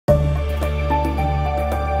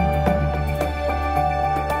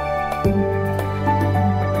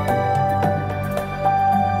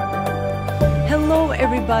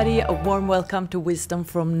everybody, a warm welcome to Wisdom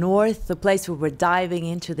from North, the place where we're diving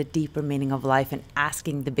into the deeper meaning of life and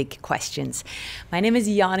asking the big questions. My name is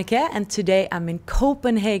Jannecke, and today I'm in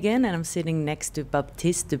Copenhagen, and I'm sitting next to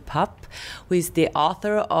Baptist de Pape, who is the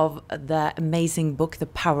author of the amazing book, The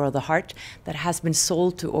Power of the Heart, that has been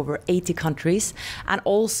sold to over 80 countries. And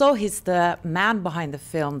also he's the man behind the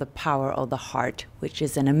film, The Power of the Heart, which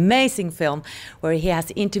is an amazing film where he has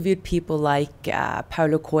interviewed people like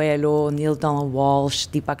Paulo Coelho, Neil Donald Walsh,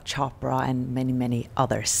 Deepak Chopra, and many, many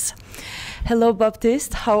others. Hello,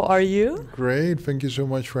 Baptist. How are you? Great. Thank you so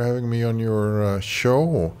much for having me on your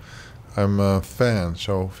show. I'm a fan,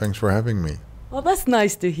 so thanks for having me. Well, that's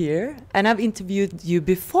nice to hear. And I've interviewed you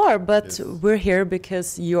before, but yes, we're here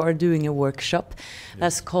because you are doing a workshop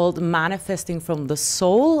that's called Manifesting from the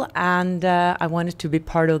Soul. And I wanted to be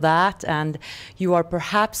part of that. And you are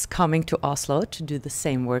perhaps coming to Oslo to do the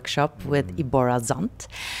same workshop with Ibora Zant.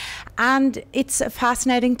 And it's a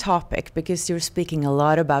fascinating topic because you're speaking a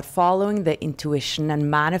lot about following the intuition and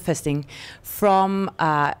manifesting from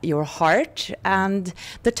your heart. And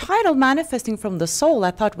the title, Manifesting from the Soul,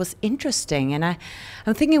 I thought was interesting. And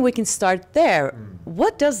I'm thinking we can start there.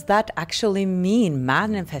 What does that actually mean,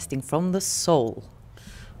 manifesting from the soul?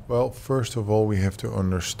 Well, first of all, we have to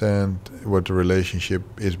understand what the relationship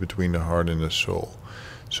is between the heart and the soul.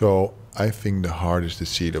 So I think the heart is the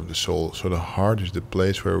seat of the soul. So the heart is the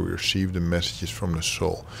place where we receive the messages from the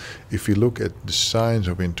soul. If you look at the science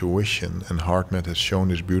of intuition, and HeartMath has shown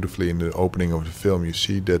this beautifully in the opening of the film, you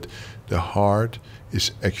see that the heart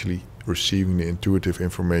is actually receiving the intuitive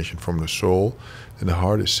information from the soul, and the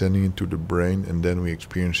heart is sending it to the brain, and then we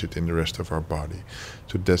experience it in the rest of our body.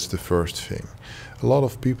 So that's the first thing. A lot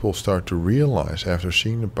of people start to realize after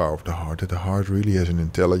seeing the power of the heart that the heart really has an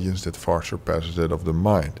intelligence that far surpasses that of the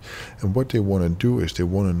mind. And what they want to do is they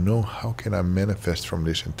want to know, how can I manifest from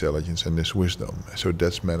this intelligence and this wisdom? So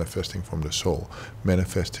that's manifesting from the soul,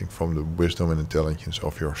 manifesting from the wisdom and intelligence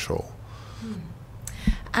of your soul.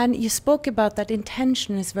 And you spoke about that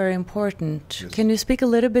intention is very important. Yes. Can you speak a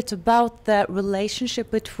little bit about the relationship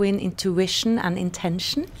between intuition and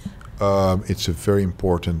intention? It's a very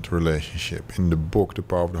important relationship. In the book, The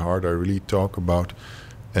Power of the Heart, I really talk about,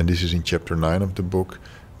 and this is in chapter 9 of the book,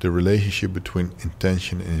 the relationship between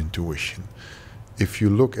intention and intuition. If you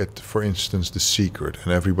look at, for instance, The Secret,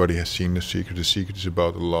 and everybody has seen The Secret is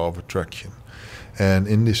about the law of attraction. And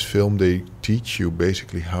in this film, they teach you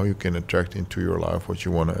basically how you can attract into your life what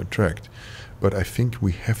you want to attract. But I think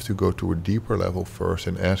we have to go to a deeper level first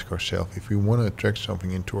and ask ourselves, if we want to attract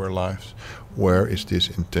something into our lives, where is this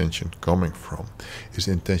intention coming from? Is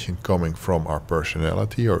the intention coming from our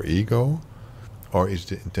personality or ego? Or is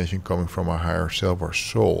the intention coming from our higher self, our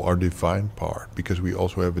soul, our divine part? Because we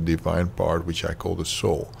also have a divine part, which I call the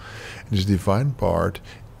soul. And this divine part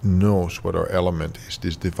knows what our element is.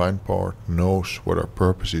 This divine part knows what our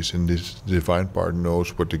purpose is, and this divine part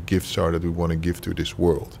knows what the gifts are that we want to give to this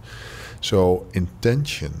world. So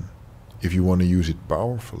intention, if you want to use it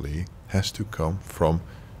powerfully, has to come from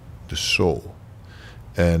the soul.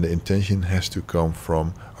 And the intention has to come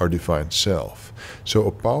from our divine self. So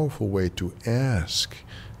a powerful way to ask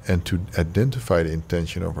and to identify the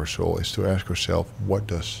intention of our soul is to ask ourselves, what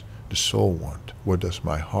does the soul want? What does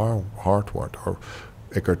my heart want? Or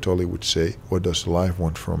Eckhart Tolle would say, what does life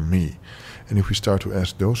want from me? And if we start to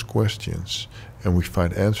ask those questions and we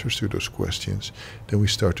find answers to those questions, then we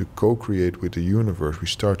start to co-create with the universe. We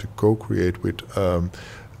start to co-create with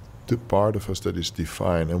the part of us that is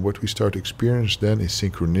divine. And what we start to experience then is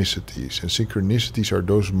synchronicities. And synchronicities are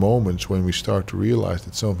those moments when we start to realize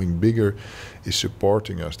that something bigger is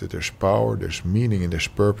supporting us, that there's power, there's meaning, and there's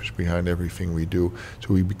purpose behind everything we do.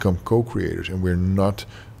 So we become co-creators, and we're not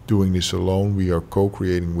doing this alone. We are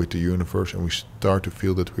co-creating with the universe, and we start to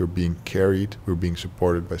feel that we're being carried, we're being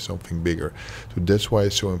supported by something bigger. So that's why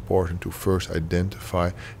it's so important to first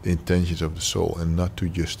identify the intentions of the soul, and not to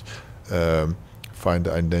just find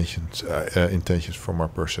the intentions from our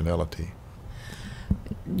personality.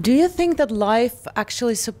 Do you think that life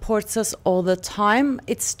actually supports us all the time?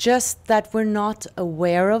 It's just that we're not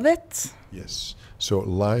aware of it? Yes. So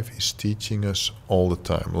life is teaching us all the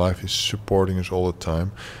time. Life is supporting us all the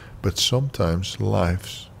time. But sometimes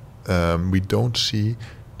we don't see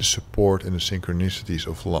the support and the synchronicities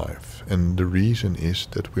of life. And the reason is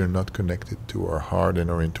that we are not connected to our heart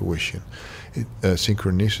and our intuition.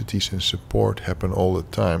 Synchronicities and support happen all the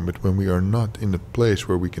time. But when we are not in a place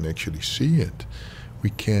where we can actually see it, we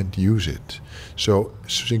can't use it. So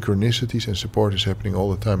synchronicities and support is happening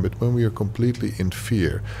all the time. But when we are completely in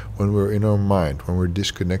fear, when we're in our mind, when we're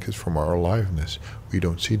disconnected from our aliveness, we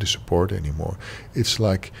don't see the support anymore. It's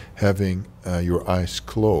like having your eyes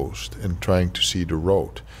closed and trying to see the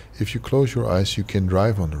road. If you close your eyes, you can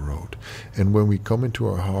drive on the road. And when we come into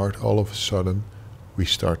our heart, all of a sudden, we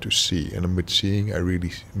start to see. And with seeing, I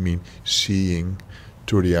really mean seeing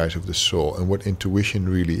through the eyes of the soul. And what intuition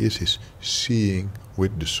really is seeing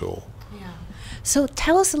with the soul. Yeah. So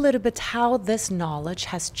tell us a little bit how this knowledge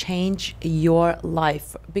has changed your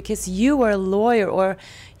life, because you were a lawyer, or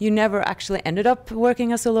you never actually ended up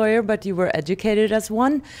working as a lawyer, but you were educated as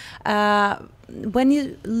one. When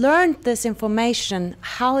you learned this information,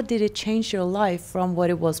 how did it change your life from what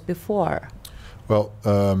it was before? Well,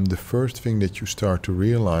 the first thing that you start to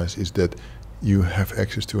realize is that you have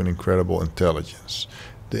access to an incredible intelligence.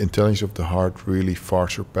 The intelligence of the heart really far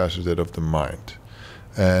surpasses that of the mind.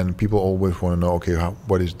 And people always want to know, okay,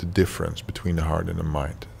 what is the difference between the heart and the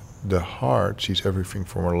mind? The heart sees everything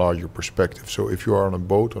from a larger perspective. So if you are on a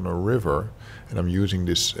boat on a river, and I'm using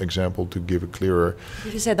this example to give a clearer...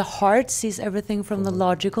 Did you say the heart sees everything from the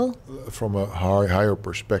logical? From a higher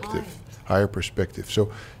perspective. Higher perspective.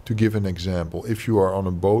 So to give an example, if you are on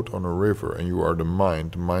a boat on a river and you are the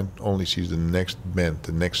mind only sees the next bend,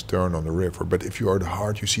 the next turn on the river. But if you are the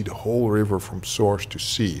heart, you see the whole river from source to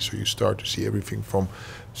sea. So you start to see everything from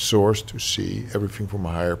source to sea, everything from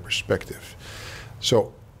a higher perspective.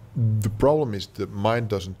 So the problem is the mind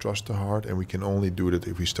doesn't trust the heart, and we can only do that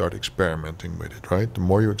if we start experimenting with it, right? The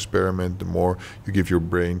more you experiment, the more you give your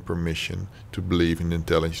brain permission to believe in the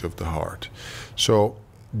intelligence of the heart. So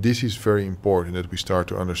this is very important, that we start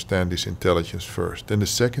to understand this intelligence first. Then the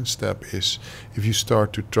second step is, if you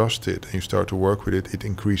start to trust it and you start to work with it, it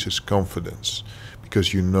increases confidence,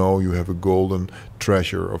 because you know you have a golden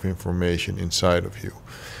treasure of information inside of you.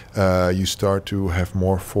 You start to have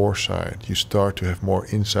more foresight. You start to have more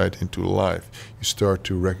insight into life. You start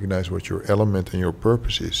to recognize what your element and your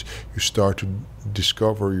purpose is. You start to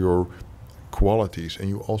discover your qualities, and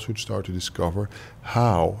you also start to discover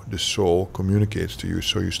how the soul communicates to you.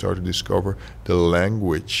 So you start to discover the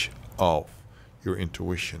language of your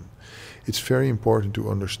intuition. It's very important to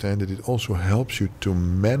understand that it also helps you to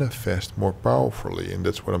manifest more powerfully, and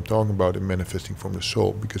that's what I'm talking about in manifesting from the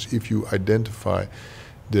soul. Because if you identify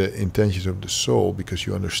the intentions of the soul, because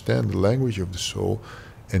you understand the language of the soul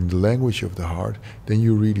and the language of the heart, then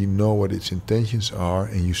you really know what its intentions are,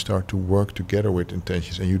 and you start to work together with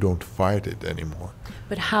intentions, and you don't fight it anymore.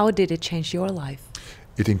 But how did it change your life?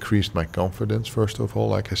 It increased my confidence, first of all,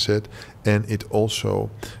 like I said, and it also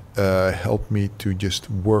helped me to just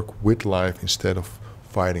work with life instead of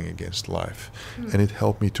fighting against life. And it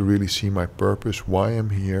helped me to really see my purpose, why I'm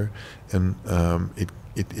here, and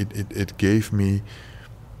it gave me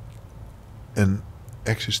an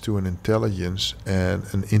access to an intelligence and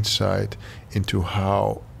an insight into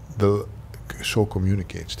how the soul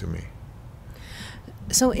communicates to me.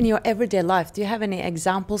 So in your everyday life, do you have any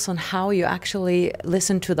examples on how you actually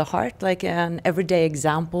listen to the heart? Like an everyday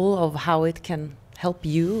example of how it can help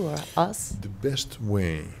you or us? The best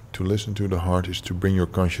way to listen to the heart is to bring your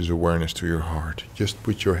conscious awareness to your heart. Just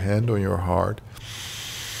put your hand on your heart,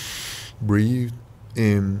 breathe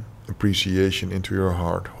in appreciation into your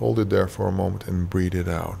heart, hold it there for a moment and breathe it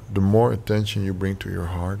out. The more attention you bring to your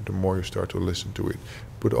heart, the more you start to listen to it.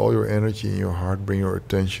 Put all your energy in your heart, bring your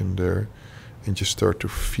attention there, and just start to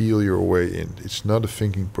feel your way in. It's not a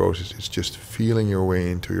thinking process, it's just feeling your way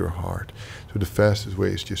into your heart. So the fastest way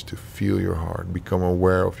is just to feel your heart, become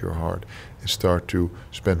aware of your heart, and start to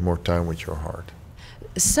spend more time with your heart.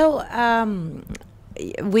 So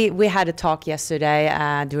we had a talk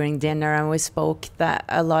yesterday during dinner, and we spoke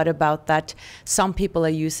a lot about that some people are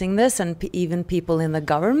using this, and even people in the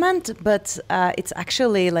government, but it's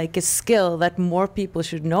actually like a skill that more people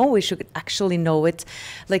should know. We should actually know it,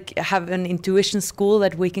 like have an intuition school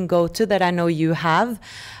that we can go to, that I know you have.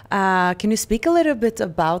 Can you speak a little bit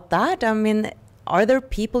about that? I mean, are there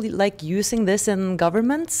people like using this in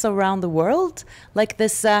governments around the world, like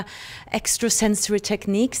this extrasensory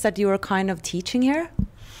techniques that you are kind of teaching here?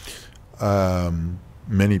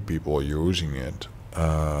 Many people are using it,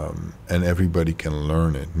 and everybody can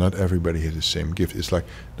learn it. Not everybody has the same gift. It's like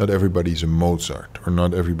not everybody is a Mozart, or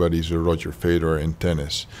not everybody is a Roger Federer in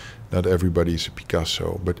tennis. Not everybody is a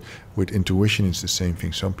Picasso. But with intuition, it's the same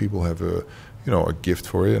thing. Some people have a gift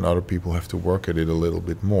for it, and other people have to work at it a little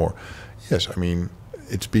bit more. Yes, I mean,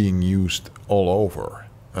 it's being used all over.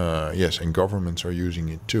 Yes, and governments are using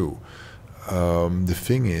it too. The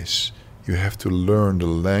thing is, you have to learn the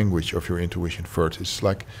language of your intuition first. It's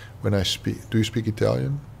like when I speak... Do you speak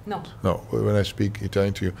Italian? No. No, when I speak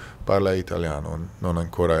Italian to you, parla italiano, non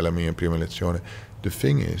ancora è la mia prima lezione. The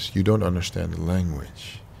thing is, you don't understand the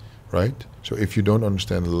language, right? So if you don't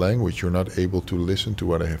understand the language, you're not able to listen to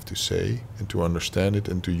what I have to say and to understand it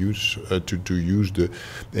and to use the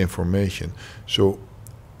information. So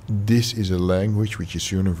this is a language which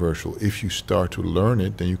is universal. If you start to learn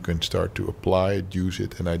it, then you can start to apply it, use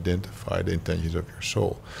it, and identify the intentions of your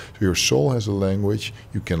soul. So your soul has a language,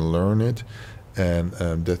 you can learn it, and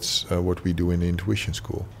that's what we do in the intuition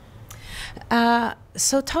school.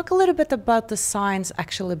 So talk a little bit about the science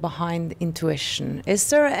actually behind intuition. Is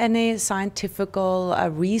there any scientific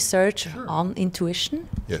research on intuition?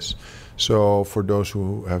 Yes. So for those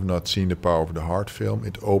who have not seen the Power of the Heart film,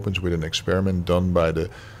 it opens with an experiment done by the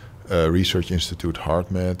Research Institute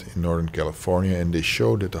HeartMath in Northern California, and they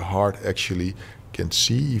show that the heart actually can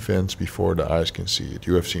see events before the eyes can see it.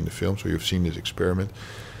 You have seen the film, so you've seen this experiment.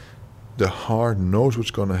 The heart knows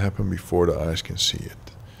what's going to happen before the eyes can see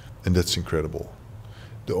it, and that's incredible.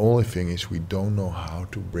 The only thing is we don't know how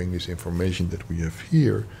to bring this information that we have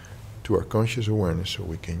here to our conscious awareness so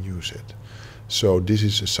we can use it. So this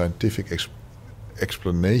is a scientific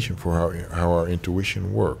explanation for how our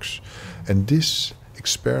intuition works. And this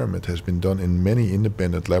experiment has been done in many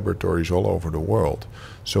independent laboratories all over the world.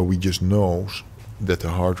 So we just know that the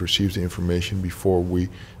heart receives the information before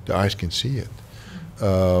the eyes can see it.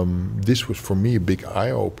 This was for me a big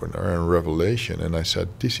eye-opener and revelation, and I said,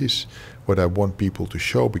 this is what I want people to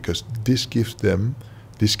show, because this gives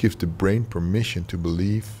the brain permission to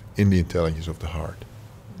believe in the intelligence of the heart.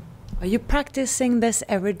 Are you practicing this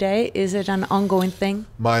every day? Is it an ongoing thing?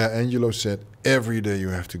 Maya Angelou said, every day you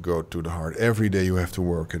have to go to the heart. Every day you have to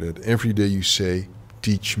work at it. Every day you say,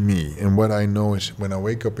 teach me. And what I know is when I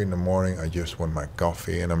wake up in the morning, I just want my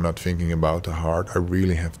coffee and I'm not thinking about the heart. I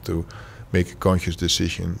really have to make a conscious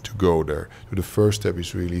decision to go there. So the first step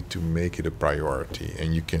is really to make it a priority.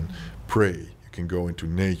 And you can pray. You can go into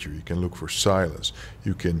nature, you can look for silence,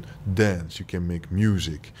 you can dance, you can make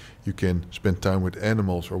music, you can spend time with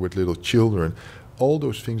animals or with little children. All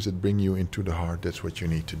those things that bring you into the heart, that's what you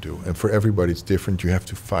need to do. And for everybody it's different. You have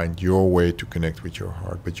to find your way to connect with your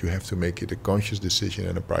heart, but you have to make it a conscious decision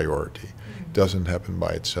and a priority. It doesn't happen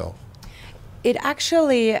by itself. It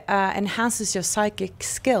actually enhances your psychic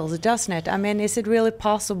skills, doesn't it? I mean, is it really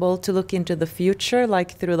possible to look into the future,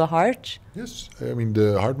 like through the heart? Yes, I mean,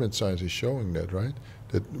 the HeartMath science is showing that, right?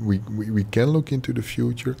 That we can look into the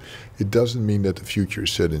future. It doesn't mean that the future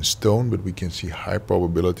is set in stone, but we can see high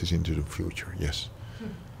probabilities into the future, yes.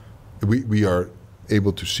 We are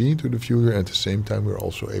able to see into the future, and at the same time we're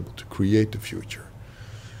also able to create the future.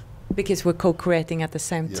 Because we're co-creating at the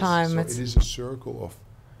same time. So it is a circle of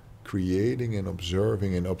creating and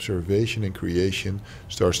observing, and observation and creation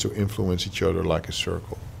starts to influence each other like a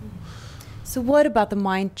circle. So what about the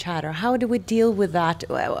mind chatter? How do we deal with that?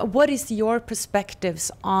 What is your perspectives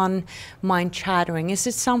on mind chattering? Is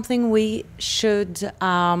it something we should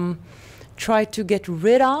try to get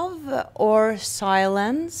rid of or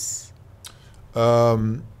silence?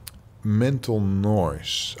 Mental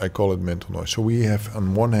noise, I call it mental noise. So we have,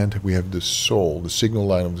 on one hand, we have the soul, the signal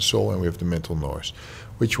line of the soul, and we have the mental noise.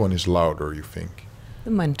 Which one is louder, you think?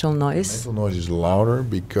 The mental noise. The mental noise is louder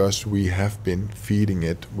because we have been feeding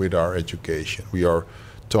it with our education. We are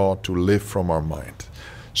taught to live from our mind.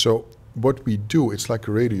 So what we do, it's like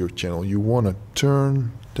a radio channel. You want to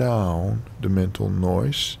turn down the mental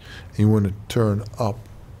noise and you want to turn up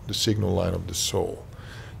the signal line of the soul.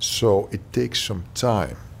 So it takes some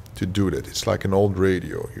time to do that. It's like an old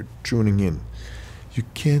radio. You're tuning in. You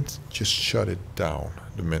can't just shut it down,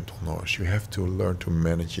 the mental noise. You have to learn to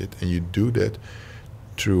manage it, and you do that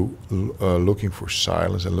through looking for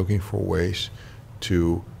silence and looking for ways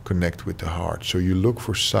to connect with the heart. So you look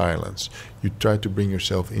for silence, you try to bring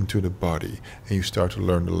yourself into the body, and you start to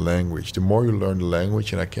learn the language. The more you learn the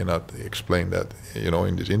language, and I cannot explain that,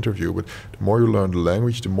 in this interview, but the more you learn the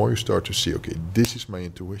language, the more you start to see, okay, this is my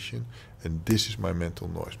intuition, and this is my mental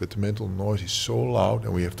noise. But the mental noise is so loud,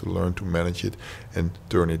 and we have to learn to manage it and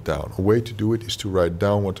turn it down. A way to do it is to write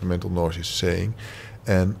down what the mental noise is saying.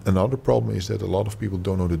 And another problem is that a lot of people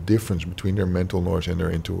don't know the difference between their mental noise and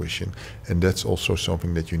their intuition. And that's also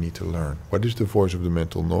something that you need to learn. What is the voice of the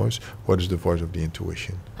mental noise? What is the voice of the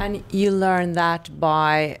intuition? And you learn that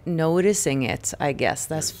by noticing it, I guess.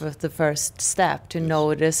 That's the first step, to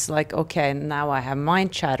notice, like, okay, now I have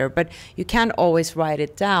mind chatter. But you can't always write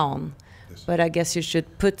it down. But I guess you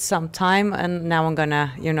should put some time, and now I'm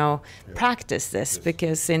gonna, practice this,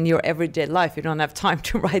 because in your everyday life you don't have time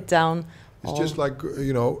to write down It's just like,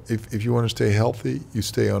 you know, if you want to stay healthy, you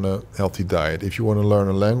stay on a healthy diet. If you want to learn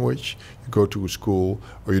a language, you go to a school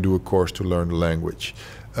or you do a course to learn the language.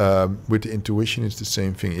 With the intuition, it's the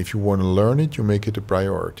same thing. If you want to learn it, you make it a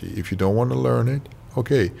priority. If you don't want to learn it,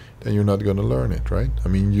 okay, then you're not going to learn it, right? I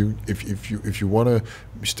mean, if you want to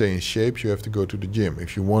stay in shape, you have to go to the gym.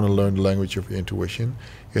 If you want to learn the language of your intuition,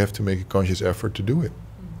 you have to make a conscious effort to do it.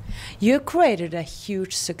 You created a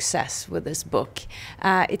huge success with this book.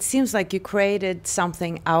 It seems like you created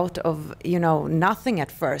something out of, you know, nothing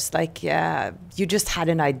at first. Like you just had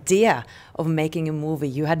an idea of making a movie.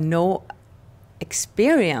 You had no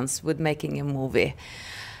experience with making a movie.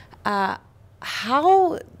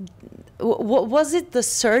 How was it the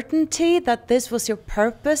certainty that this was your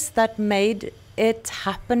purpose that made it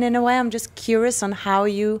happen in a way? I'm just curious on how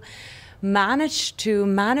you managed to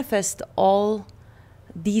manifest all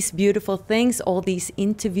these beautiful things, all these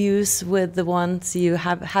interviews with the ones you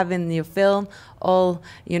have in your film, all,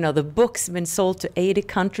 you know, the books been sold to 80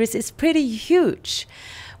 countries. It's pretty huge.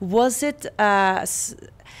 Was it a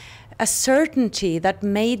certainty that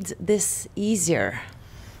made this easier?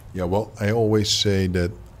 Yeah, well, I always say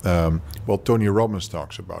that, well, Tony Robbins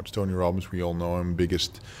talks about it. Tony Robbins, we all know him,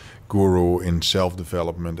 biggest guru in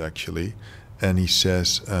self-development, actually. And he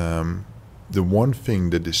says, the one thing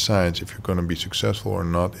that decides if you're going to be successful or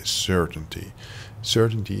not is certainty.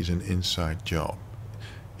 Certainty is an inside job.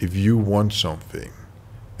 If you want something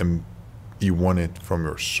and you want it from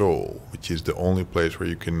your soul, which is the only place where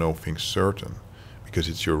you can know things certain, because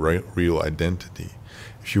it's your real identity.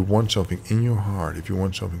 If you want something in your heart, if you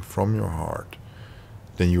want something from your heart,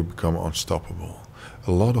 then you become unstoppable.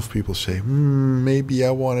 A lot of people say, maybe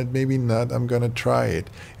I want it, maybe not, I'm going to try it.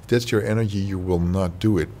 If that's your energy, you will not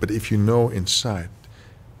do it. But if you know inside,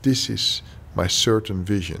 this is my certain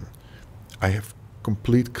vision, I have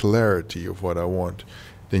complete clarity of what I want,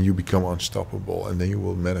 then you become unstoppable, and then you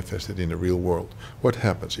will manifest it in the real world. What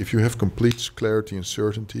happens? If you have complete clarity and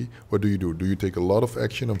certainty, what do? Do you take a lot of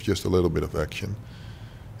action or just a little bit of action?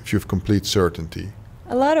 If you have complete certainty.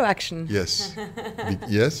 A lot of action. Yes.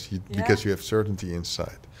 Yes, because you have certainty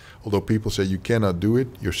inside. Although people say you cannot do it,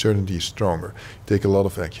 your certainty is stronger. Take a lot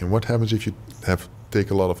of action. What happens if you take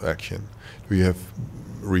a lot of action? Do you have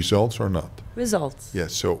results or not? Results.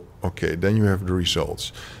 Yes, so, okay, then you have the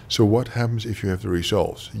results. So what happens if you have the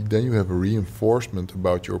results? Then you have a reinforcement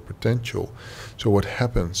about your potential. So what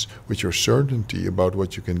happens with your certainty about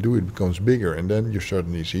what you can do, it becomes bigger, and then your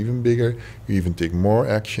certainty is even bigger, you even take more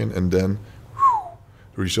action, and then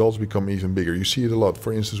the results become even bigger. You see it a lot,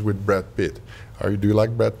 for instance, with Brad Pitt. Do you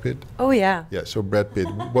like Brad Pitt? Oh, yeah. Yeah, so Brad Pitt,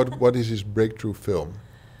 what is his breakthrough film?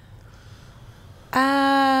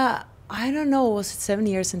 I don't know. Was it 7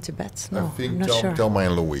 Years in Tibet? No, I think I'm not sure. Thelma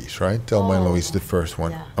and Louise, right? Thelma and Louise is the first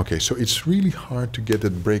one. Yeah. Okay, so it's really hard to get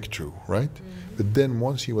that breakthrough, right? But then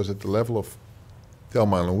once he was at the level of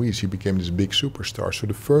Thelma and Louise, he became this big superstar. So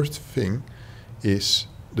the first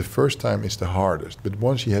time is the hardest. But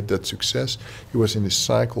once he had that success, he was in this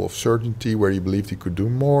cycle of certainty where he believed he could do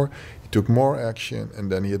more. Took more action,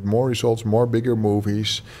 and then he had more results, more bigger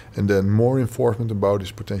movies, and then more enforcement about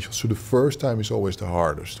his potential. So the first time is always the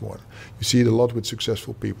hardest one. You see it a lot with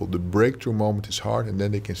successful people. The breakthrough moment is hard, and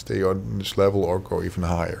then they can stay on this level or go even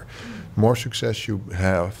higher. The more success you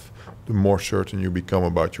have, the more certain you become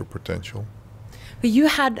about your potential. But you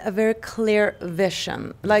had a very clear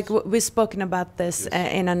vision. Like we've spoken about this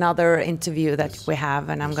in another interview that we have,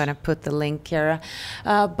 and I'm going to put the link here.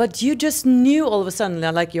 But you just knew all of a sudden,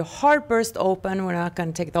 like your heart burst open. We're not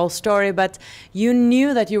going to take the whole story, but you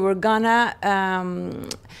knew that you were going to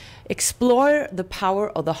explore the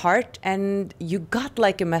power of the heart, and you got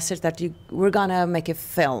like a message that you were going to make a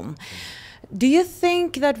film. Do you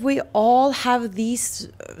think that we all have these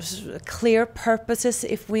clear purposes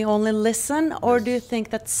if we only listen, or do you think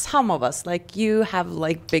that some of us, like you, have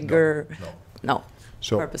like bigger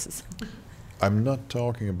purposes? I'm not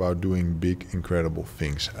talking about doing big, incredible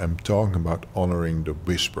things. I'm talking about honoring the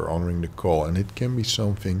whisper, honoring the call, and it can be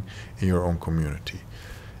something in your own community.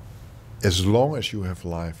 As long as you have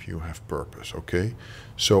life, you have purpose, okay?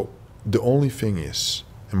 So the only thing is,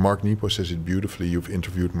 and Mark Nepo says it beautifully, you've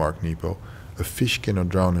interviewed Mark Nepo, a fish cannot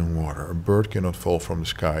drown in water, a bird cannot fall from the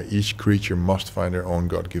sky. Each creature must find their own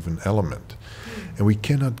God-given element. And we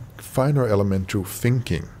cannot find our element through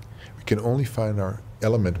thinking. We can only find our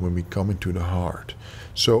element when we come into the heart.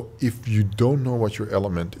 So if you don't know what your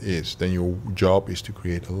element is, then your job is to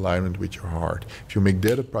create alignment with your heart. If you make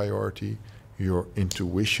that a priority, your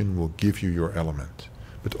intuition will give you your element.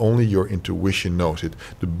 But only your intuition knows it.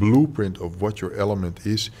 The blueprint of what your element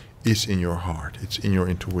is in your heart. It's in your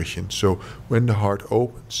intuition. So when the heart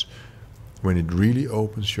opens, when it really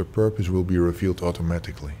opens, your purpose will be revealed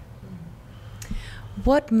automatically.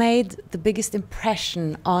 What made the biggest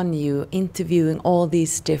impression on you interviewing all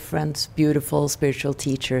these different beautiful spiritual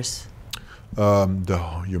teachers?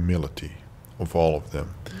 The humility of all of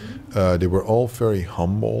them. They were all very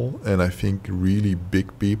humble, and I think really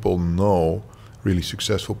big people know, really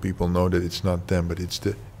successful people know that it's not them, but it's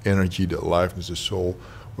the energy, the aliveness, the soul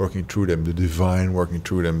working through them, the divine working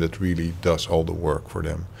through them that really does all the work for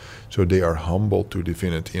them. So they are humble to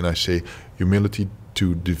divinity, and I say humility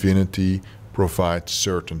to divinity provides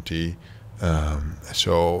certainty.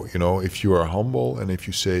 So, you know, if you are humble and if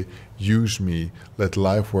you say, use me, let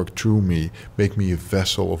life work through me, make me a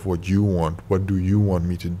vessel of what you want, what do you want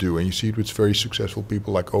me to do? And you see it with very successful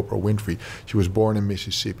people like Oprah Winfrey. She was born in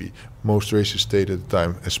Mississippi, most racist state at the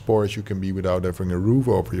time, as poor as you can be without having a roof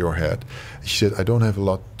over your head. And she said, I don't have a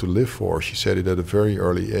lot to live for. She said it at a very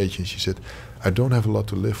early age, and she said, I don't have a lot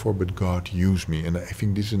to live for, but God used me. And I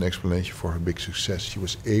think this is an explanation for her big success. She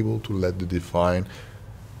was able to let the divine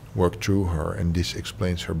work through her, and this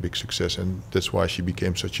explains her big success, and that's why she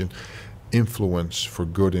became such an influence for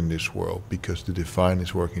good in this world, because the divine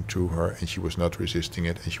is working through her, and she was not resisting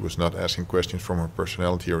it, and she was not asking questions from her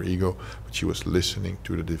personality or ego, but she was listening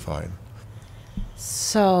to the divine.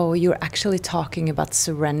 So you're actually talking about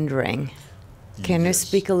surrendering. Can you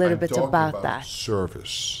speak a little bit about that?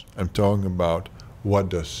 Service. I'm talking about, what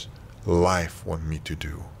does life want me to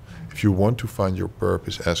do? If you want to find your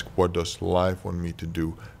purpose, ask, what does life want me to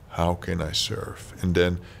do? How can I serve? And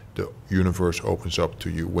then the universe opens up to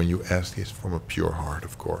you when you ask this from a pure heart,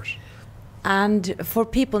 of course. And for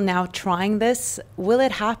people now trying this, will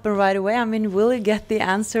it happen right away? I mean, will you get the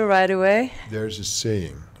answer right away? There's a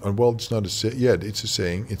saying. Well, it's not a saying. Yeah, it's a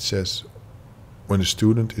saying. It says, when the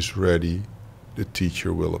student is ready, the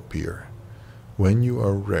teacher will appear. When you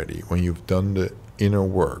are ready, when you've done the inner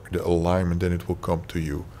work, the alignment, then it will come to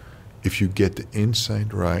you. If you get the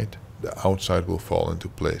inside right, the outside will fall into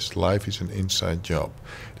place. Life is an inside job.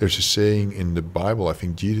 There's a saying in the Bible, I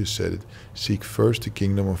think Jesus said it, seek first the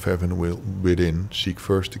kingdom of heaven within, seek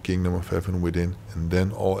first the kingdom of heaven within, and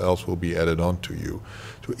then all else will be added on to you.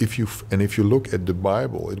 So if you look at the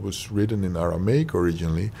Bible, it was written in Aramaic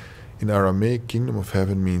originally. In Aramaic, kingdom of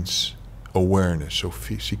heaven means awareness. So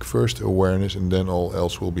seek first awareness, and then all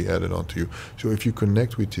else will be added on to you. So if you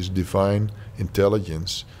connect with this divine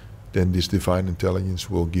intelligence, then this divine intelligence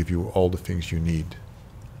will give you all the things you need.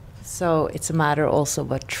 So it's a matter also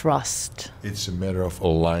of trust. It's a matter of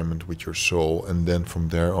alignment with your soul, and then from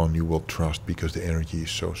there on you will trust, because the energy is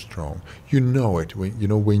so strong. You know it.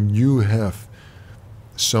 When you have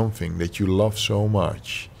something that you love so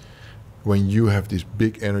much, when you have this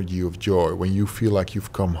big energy of joy, when you feel like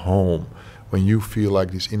you've come home, when you feel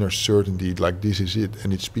like this inner certainty, like this is it,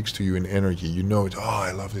 and it speaks to you in energy, you know it, oh,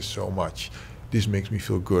 I love this so much. This makes me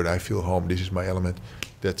feel good. I feel home. This is my element.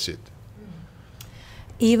 That's it.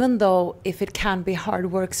 Even though if it can be hard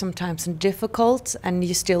work sometimes and difficult, and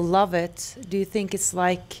you still love it, do you think it's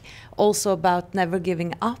like also about never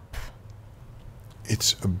giving up?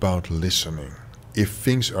 It's about listening. If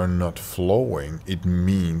things are not flowing, it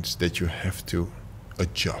means that you have to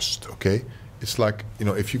adjust, okay? It's like,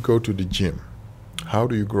 if you go to the gym, how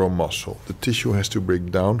do you grow muscle? The tissue has to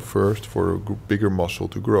break down first for a bigger muscle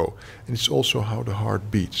to grow. And it's also how the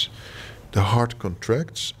heart beats. The heart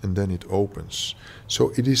contracts and then it opens.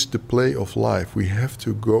 So it is the play of life. We have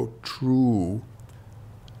to go through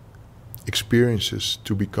experiences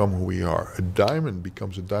to become who we are. A diamond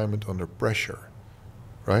becomes a diamond under pressure,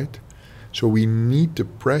 right? So we need the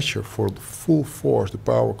pressure for the full force, the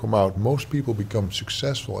power come out. Most people become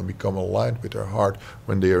successful and become aligned with their heart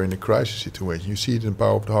when they are in a crisis situation. You see it in the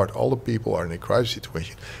Power of the Heart. All the people are in a crisis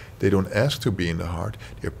situation. They don't ask to be in the heart.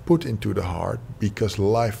 They're put into the heart because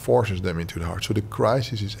life forces them into the heart. So the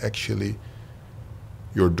crisis is actually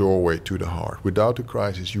your doorway to the heart. Without the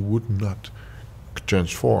crisis, you would not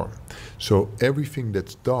transform. So everything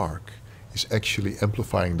that's dark is actually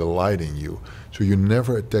amplifying the light in you. So you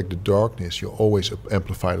never attack the darkness, you always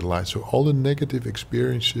amplify the light. So all the negative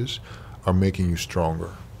experiences are making you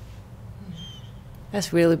stronger.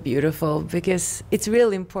 That's really beautiful, because it's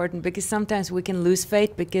really important, because sometimes we can lose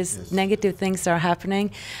faith because negative things are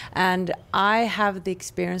happening. And I have the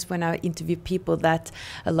experience when I interview people that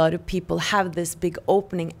a lot of people have this big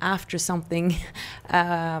opening after something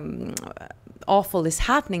awful is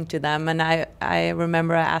happening to them. And I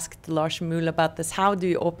remember I asked Lars Muhl about this, how do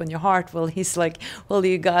you open your heart? Well, he's like, well,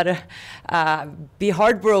 you gotta be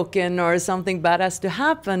heartbroken or something bad has to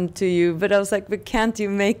happen to you. But I was like, but can't you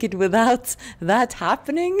make it without that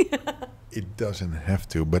happening? It doesn't have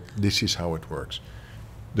to, but this is how it works.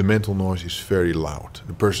 the mental noise is very loud.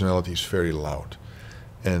 The personality is very loud.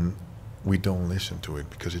 And we don't listen to it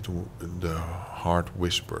because the heart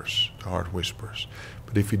whispers. The heart whispers.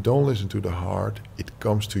 But if you don't listen to the heart, it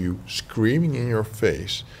comes to you screaming in your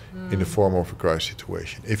face in the form of a crisis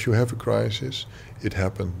situation. If you have a crisis, it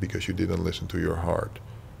happened because you didn't listen to your heart.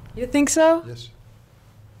 You think so? Yes.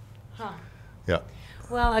 Huh. Yeah.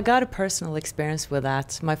 Well, I got a personal experience with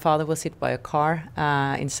that. My father was hit by a car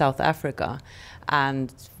in South Africa.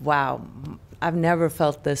 And wow, I've never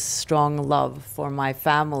felt this strong love for my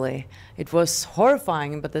family. It was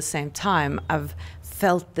horrifying, but at the same time, I've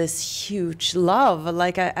felt this huge love.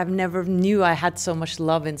 Like I've never knew I had so much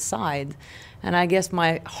love inside. And I guess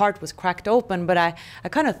my heart was cracked open, but I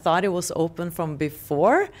kind of thought it was open from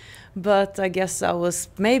before. But I guess I was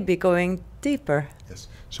maybe going deeper. Yes.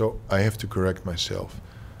 So I have to correct myself.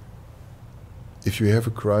 If you have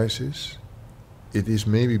a crisis, it is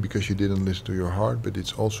maybe because you didn't listen to your heart, but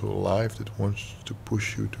it's also a life that wants to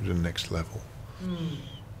push you to the next level.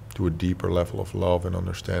 To a deeper level of love and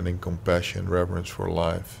understanding, compassion, reverence for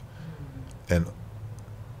life, and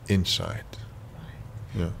insight.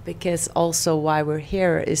 Yeah. Because also why we're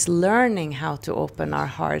here is learning how to open our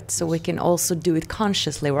heart so we can also do it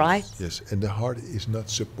consciously, right? Yes, and the heart is not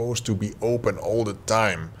supposed to be open all the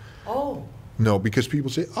time. Oh. No, because people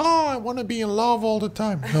say, oh, I want to be in love all the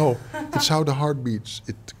time. No, it's how the heart beats.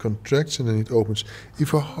 It contracts and then it opens.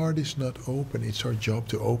 If our heart is not open, it's our job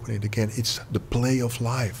to open it again. It's the play of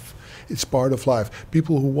life. It's part of life.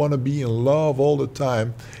 People who want to be in love all the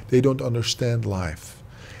time, they don't understand life.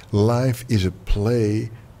 Life is a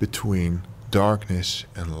play between darkness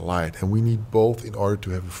and light, and we need both in order to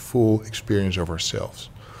have a full experience of ourselves.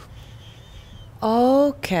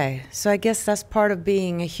 Okay, so I guess that's part of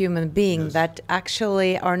being a human being, Yes. that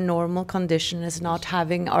actually our normal condition is not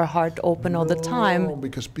having our heart open all the No, time.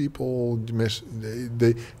 because people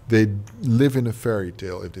they live in a fairy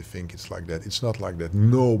tale if they think it's like that. It's not like that.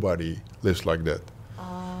 Nobody lives like that.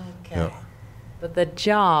 Okay. Yeah. But the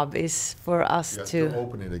job is for us To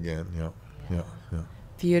open it again. Yeah.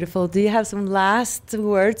 Beautiful. Do you have some last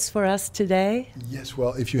words for us today? Yes.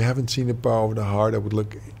 Well, if you haven't seen The Power of the Heart, I would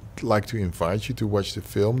like to invite you to watch the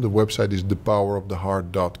film. The website is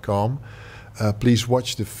thepoweroftheheart.com. Please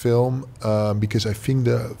watch the film because I think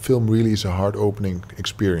the film really is a heart-opening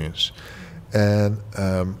experience. And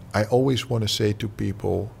I always want to say to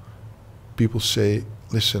people say,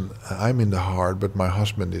 listen, I'm in the heart, but my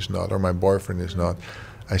husband is not, or my boyfriend is not.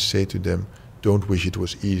 I say to them, don't wish it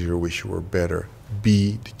was easier, wish you were better.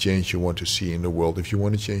 Be the change you want to see in the world. If you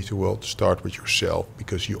want to change the world, start with yourself,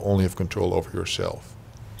 because you only have control over yourself.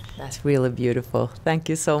 That's really beautiful. Thank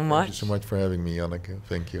you so much. Thank you so much for having me, Jannecke.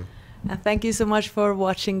 Thank you. And thank you so much for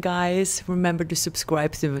watching, guys. Remember to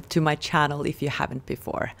subscribe to my channel if you haven't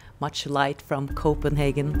before. Much light from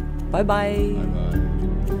Copenhagen. Bye-bye. Bye-bye.